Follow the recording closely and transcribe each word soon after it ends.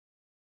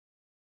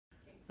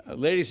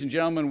Ladies and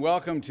gentlemen,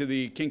 welcome to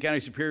the King County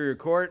Superior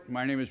Court.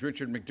 My name is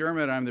Richard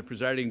McDermott. I'm the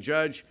presiding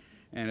judge,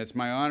 and it's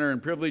my honor and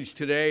privilege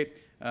today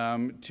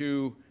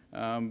to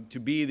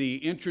be the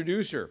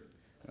introducer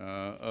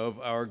of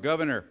our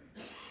governor.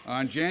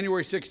 On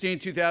January 16,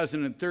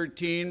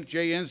 2013,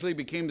 Jay Inslee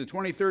became the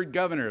 23rd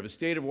governor of the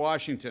state of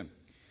Washington.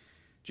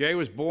 Jay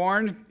was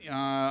born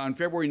on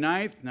February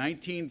 9th,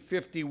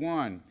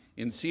 1951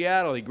 in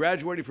Seattle. He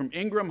graduated from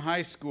Ingram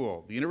High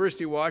School, the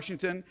University of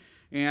Washington,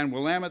 and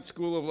Willamette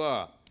School of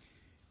Law.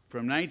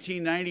 From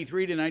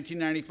 1993 to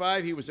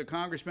 1995, he was a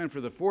congressman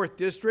for the 4th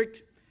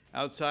District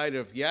outside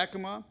of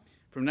Yakima.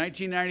 From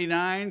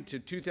 1999 to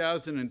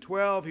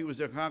 2012, he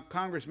was a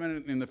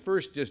congressman in the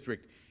 1st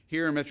District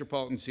here in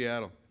metropolitan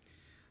Seattle.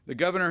 The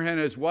governor and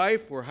his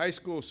wife were high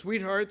school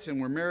sweethearts and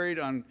were married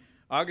on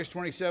August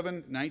 27,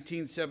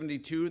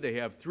 1972. They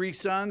have 3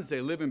 sons.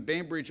 They live in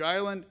Bainbridge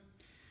Island.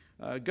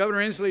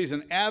 Governor Inslee is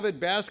an avid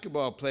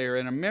basketball player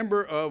and a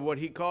member of what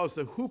he calls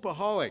the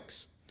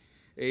Hoopaholics,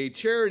 a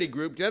charity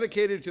group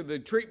dedicated to the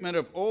treatment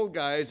of old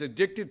guys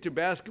addicted to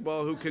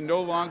basketball who can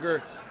no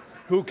longer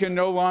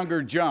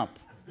jump.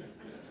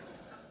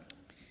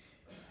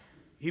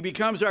 He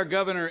becomes our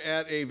governor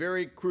at a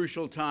very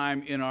crucial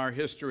time in our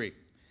history,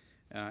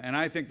 and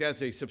I think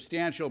that's a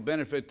substantial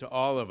benefit to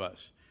all of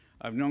us.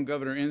 I've known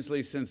Governor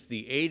Inslee since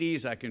the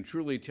 80s. I can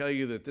truly tell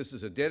you that this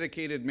is a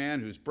dedicated man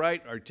who's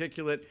bright,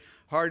 articulate,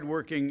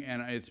 hardworking,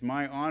 and it's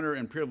my honor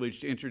and privilege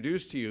to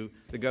introduce to you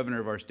the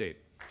governor of our state.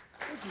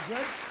 Thank you,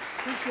 Judge.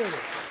 Appreciate it.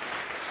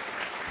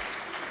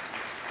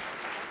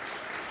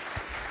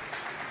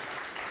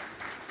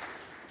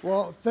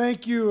 Well,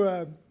 thank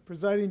you,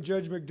 Presiding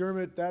Judge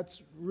McDermott.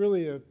 That's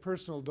really a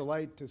personal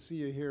delight to see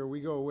you here.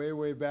 We go way,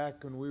 way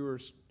back when we were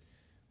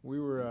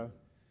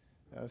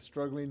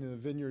struggling in the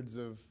vineyards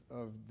of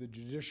the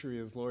judiciary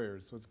as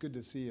lawyers. So it's good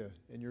to see you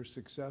and your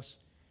success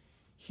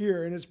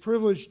here. And it's a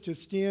privilege to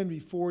stand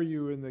before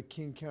you in the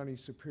King County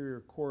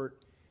Superior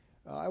Court.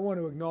 I want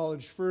to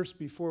acknowledge first,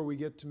 before we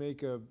get to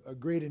make a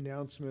great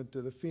announcement,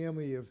 to the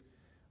family of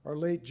our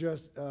late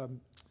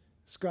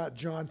Scott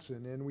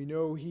Johnson. And we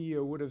know he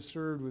would have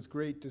served with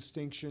great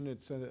distinction.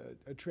 It's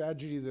a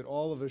tragedy that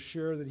all of us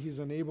share that he's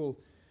unable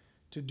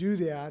to do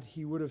that.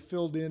 He would have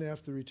filled in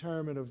after the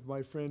retirement of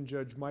my friend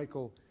Judge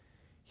Michael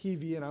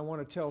Heavey, and I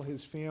want to tell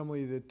his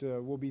family that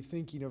we'll be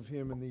thinking of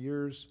him in the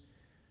years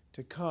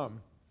to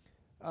come.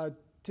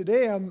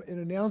 Today I'm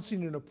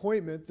announcing an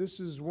appointment.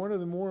 This is one of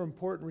the more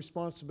important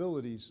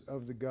responsibilities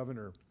of the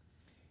governor,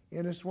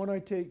 and it's one I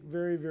take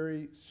very,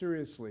 very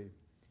seriously.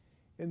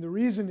 And the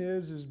reason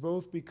is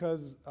both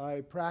because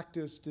I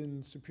practiced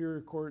in superior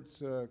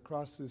courts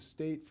across this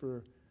state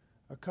for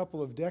a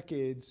couple of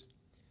decades,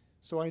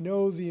 so I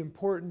know the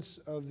importance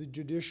of the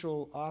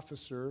judicial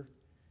officer,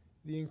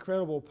 the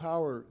incredible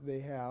power they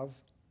have.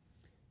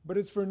 But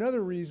it's for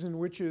another reason,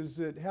 which is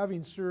that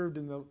having served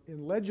in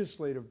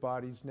legislative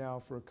bodies now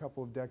for a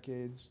couple of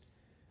decades,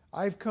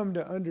 I've come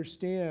to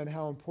understand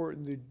how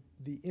important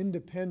the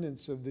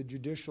independence of the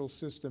judicial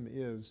system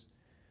is.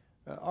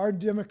 Our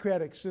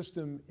democratic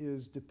system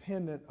is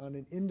dependent on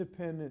an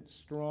independent,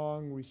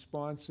 strong,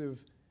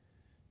 responsive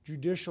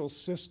judicial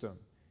system.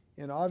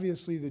 And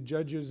obviously the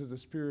judges of the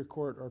Superior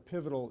Court are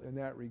pivotal in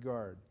that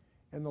regard.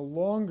 And the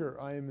longer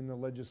I am in the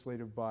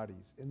legislative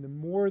bodies, and the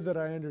more that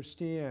I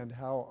understand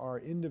how our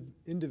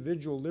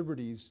individual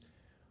liberties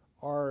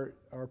are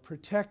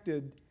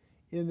protected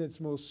in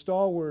its most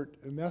stalwart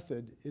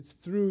method, it's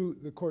through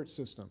the court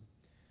system.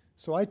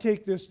 So I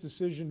take this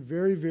decision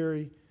very,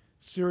 very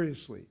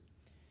seriously.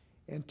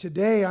 And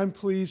today I'm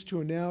pleased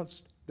to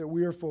announce that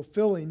we are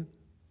fulfilling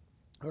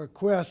our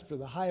quest for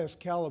the highest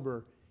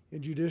caliber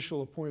in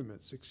judicial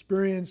appointments: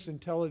 experienced,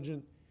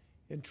 intelligent,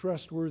 and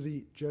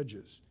trustworthy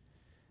judges.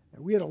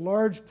 We had a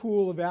large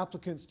pool of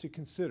applicants to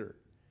consider.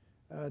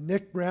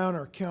 Nick Brown,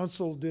 our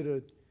counsel,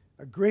 did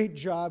a great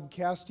job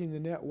casting the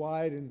net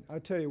wide, and I'll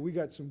tell you, we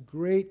got some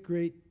great,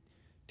 great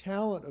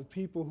talent of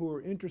people who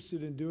are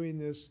interested in doing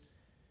this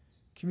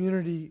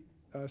community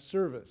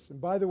service.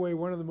 And by the way,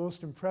 one of the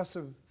most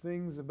impressive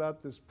things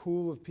about this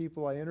pool of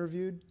people I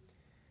interviewed,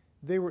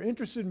 they were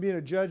interested in being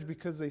a judge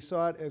because they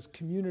saw it as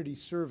community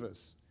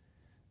service.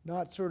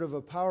 Not sort of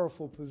a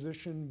powerful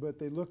position, but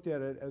they looked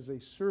at it as a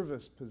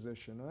service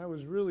position. And I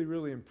was really,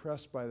 really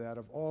impressed by that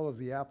of all of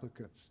the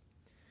applicants.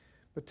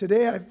 But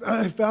today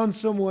I found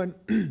someone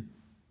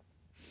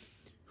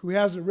who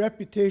has a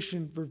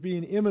reputation for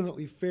being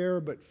eminently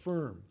fair but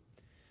firm,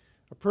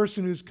 a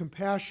person who's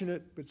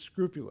compassionate but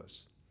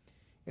scrupulous,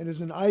 and is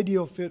an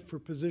ideal fit for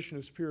a position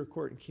of Superior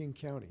Court in King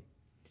County.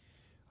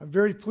 I'm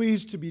very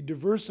pleased to be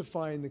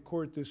diversifying the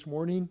court this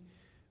morning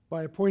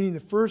by appointing the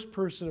first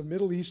person of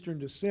Middle Eastern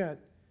descent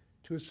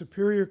to a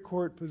Superior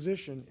Court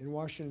position in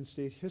Washington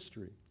State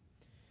history.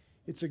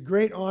 It's a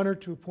great honor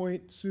to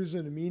appoint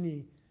Susan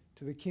Amini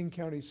to the King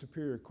County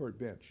Superior Court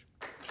bench.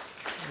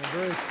 And I'm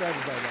very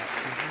excited by that,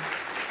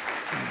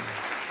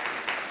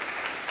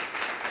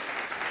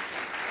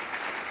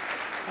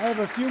 Susan. I have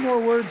a few more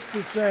words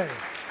to say.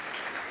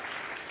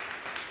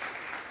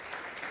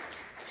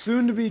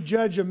 Soon-to-be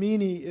Judge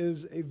Amini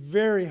is a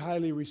very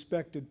highly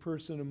respected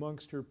person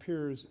amongst her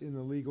peers in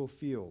the legal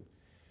field.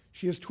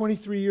 She has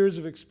 23 years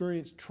of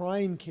experience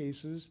trying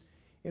cases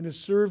and has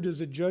served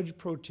as a judge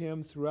pro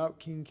tem throughout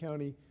King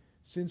County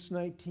since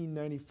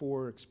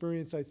 1994.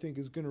 Experience, I think,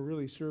 is going to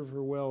really serve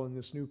her well in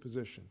this new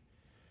position.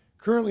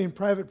 Currently in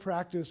private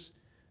practice,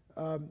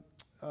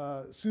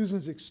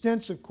 Susan's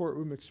extensive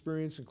courtroom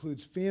experience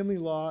includes family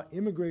law,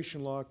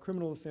 immigration law,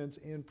 criminal offense,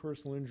 and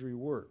personal injury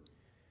work.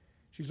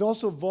 She's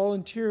also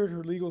volunteered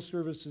her legal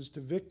services to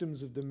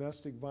victims of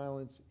domestic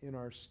violence in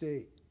our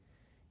state.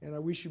 And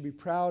we should be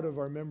proud of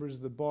our members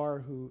of the bar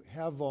who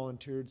have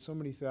volunteered so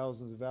many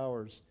thousands of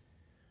hours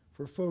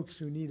for folks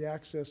who need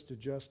access to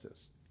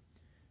justice.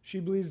 She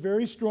believes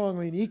very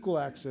strongly in equal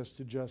access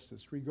to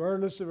justice,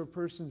 regardless of a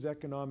person's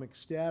economic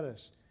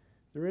status,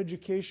 their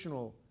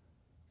educational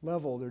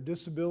level, their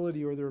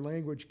disability, or their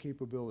language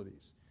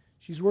capabilities.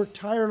 She's worked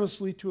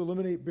tirelessly to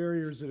eliminate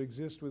barriers that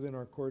exist within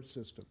our court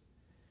system.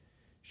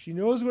 She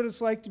knows what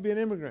it's like to be an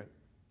immigrant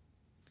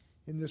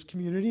in this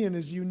community and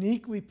is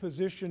uniquely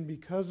positioned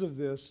because of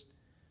this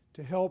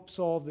to help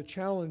solve the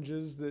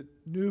challenges that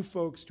new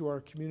folks to our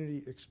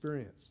community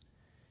experience.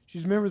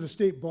 She's a member of the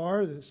State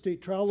Bar, the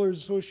State Trial Lawyers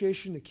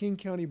Association, the King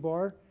County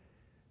Bar,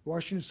 the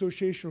Washington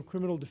Association of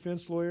Criminal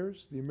Defense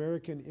Lawyers, the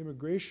American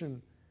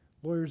Immigration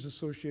Lawyers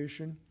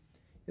Association,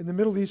 and the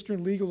Middle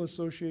Eastern Legal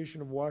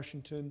Association of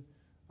Washington,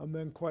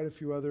 among quite a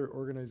few other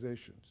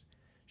organizations.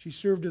 She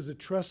served as a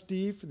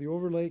trustee for the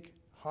Overlake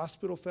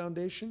Hospital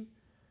Foundation.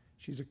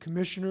 She's a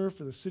commissioner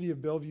for the City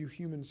of Bellevue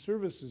Human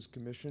Services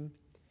Commission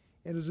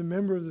and is a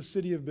member of the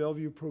City of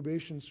Bellevue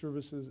Probation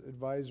Services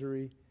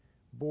Advisory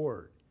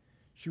Board.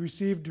 She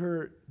received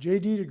her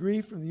JD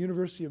degree from the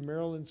University of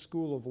Maryland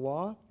School of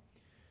Law.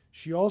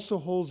 She also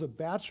holds a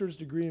bachelor's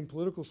degree in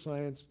political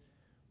science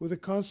with a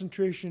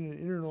concentration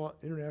in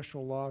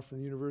international law from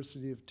the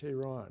University of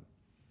Tehran.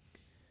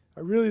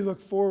 I really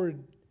look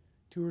forward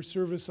to her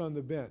service on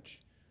the bench.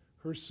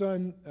 Her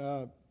son,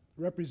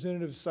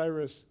 Representative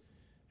Cyrus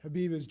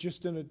Habib, has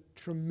just done a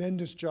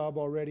tremendous job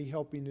already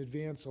helping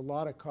advance a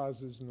lot of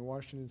causes in the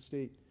Washington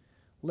State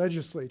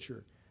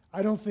Legislature.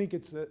 I don't think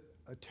it's a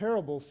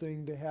terrible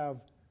thing to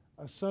have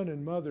a son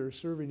and mother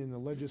serving in the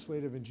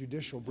legislative and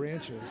judicial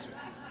branches.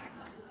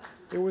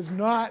 It was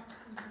not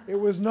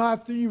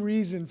the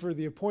reason for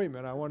the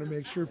appointment. I want to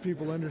make sure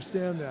people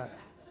understand that.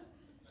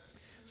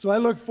 So I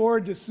look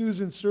forward to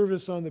Susan's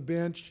service on the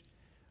bench.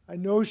 I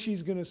know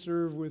she's going to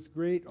serve with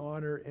great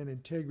honor and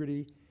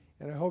integrity,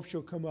 and I hope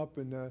she'll come up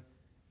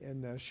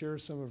and share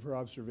some of her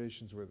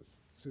observations with us.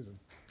 Susan.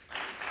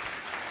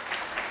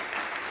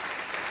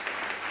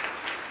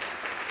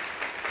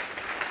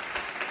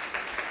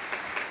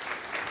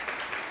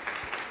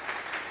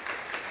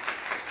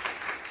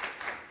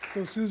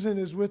 So Susan,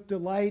 is with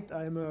delight,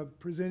 I'm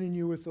presenting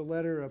you with a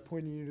letter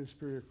appointing you to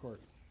Superior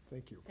Court.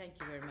 Thank you. Thank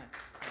you very much.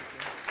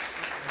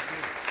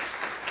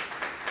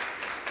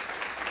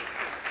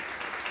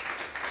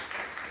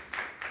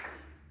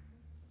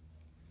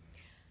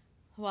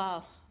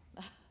 Wow,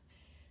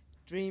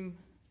 dream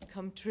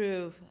come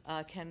true.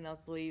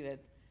 Cannot believe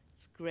it.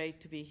 It's great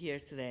to be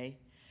here today.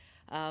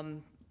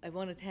 I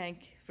want to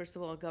thank, first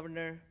of all,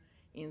 Governor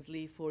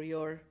Inslee for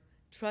your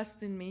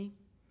trust in me.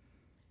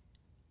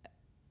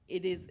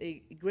 It is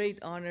a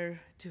great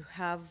honor to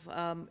have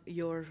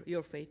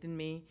your faith in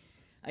me.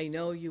 I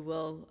know you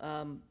will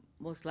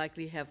most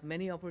likely have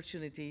many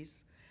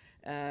opportunities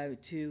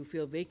to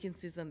fill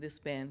vacancies on this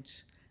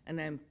bench,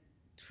 and I'm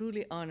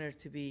truly honored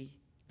to be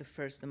the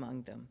first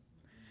among them.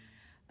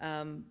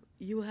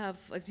 You have,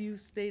 as you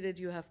stated,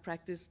 you have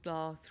practiced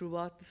law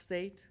throughout the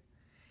state,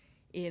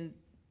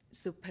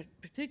 so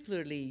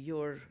particularly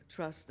your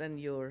trust and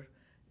your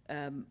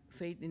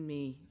faith in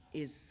me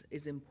is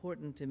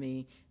important to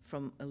me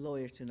from a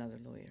lawyer to another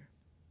lawyer.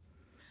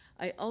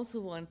 I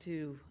also want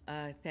to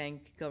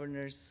thank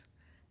Governor's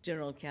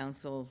General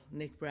Counsel,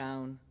 Nick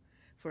Brown,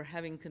 for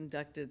having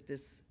conducted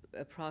this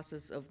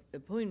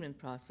appointment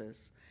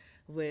process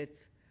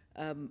with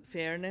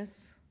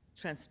fairness,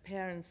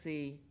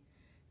 transparency,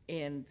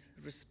 and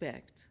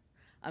respect.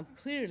 I'm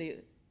clearly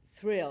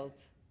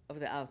thrilled of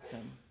the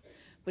outcome,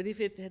 but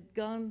if it had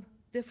gone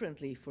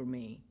differently for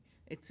me,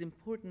 it's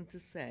important to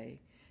say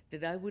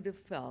that I would have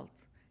felt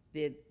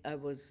that I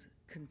was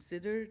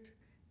considered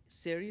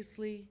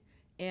seriously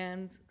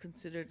and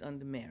considered on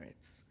the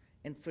merits.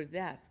 And for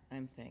that,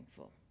 I'm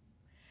thankful.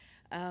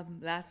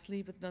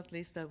 Lastly, but not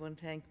least, I want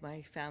to thank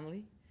my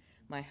family,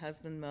 my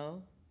husband,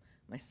 Mo,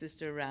 my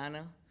sister,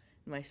 Rana,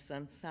 and my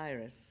son,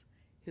 Cyrus,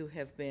 who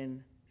have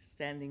been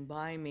standing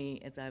by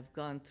me as I've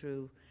gone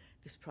through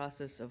this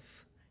process of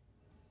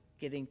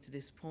getting to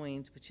this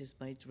point, which is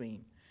my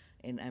dream.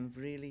 And I'm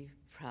really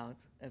proud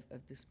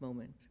of this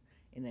moment.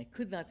 And I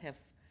could not have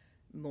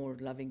more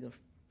loving or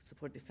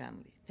supportive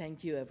family.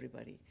 Thank you,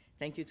 everybody.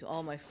 Thank you to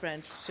all my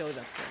friends who showed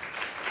up there.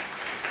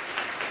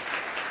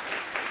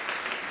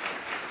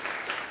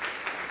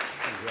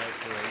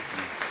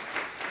 Congratulations.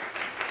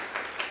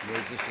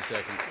 Wait just a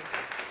second.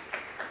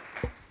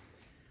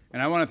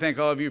 And I want to thank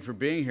all of you for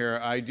being here.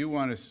 I do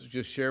want to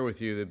just share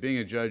with you that being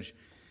a judge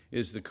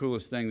is the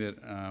coolest thing that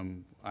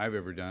I've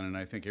ever done, and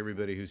I think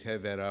everybody who's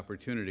had that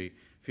opportunity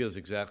feels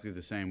exactly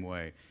the same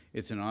way.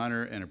 It's an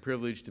honor and a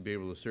privilege to be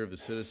able to serve the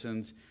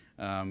citizens.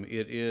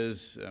 It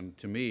is,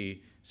 to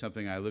me,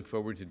 something I look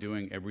forward to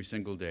doing every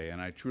single day, and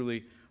I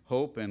truly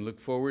hope and look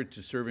forward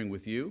to serving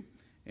with you,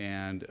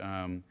 and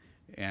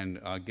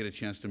I'll get a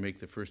chance to make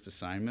the first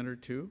assignment or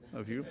two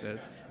of you.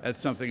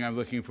 That's something I'm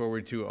looking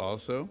forward to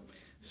also.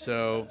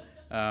 So,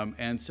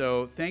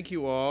 so thank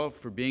you all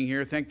for being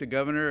here. Thank the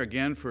governor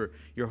again for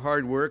your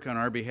hard work on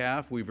our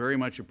behalf. We very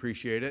much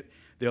appreciate it.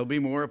 There'll be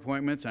more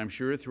appointments, I'm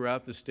sure,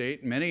 throughout the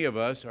state. Many of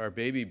us are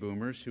baby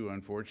boomers who,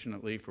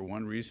 unfortunately, for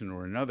one reason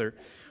or another,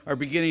 are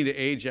beginning to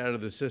age out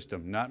of the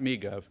system. Not me,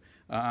 Gov,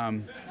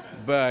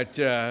 but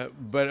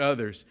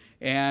others.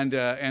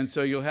 And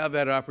so you'll have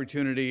that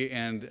opportunity,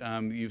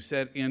 and you've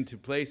set into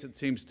place, it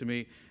seems to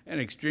me, an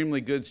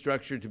extremely good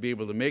structure to be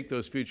able to make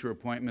those future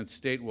appointments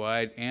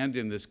statewide and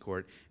in this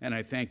court, and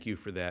I thank you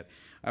for that.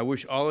 I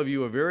wish all of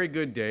you a very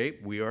good day.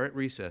 We are at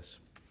recess.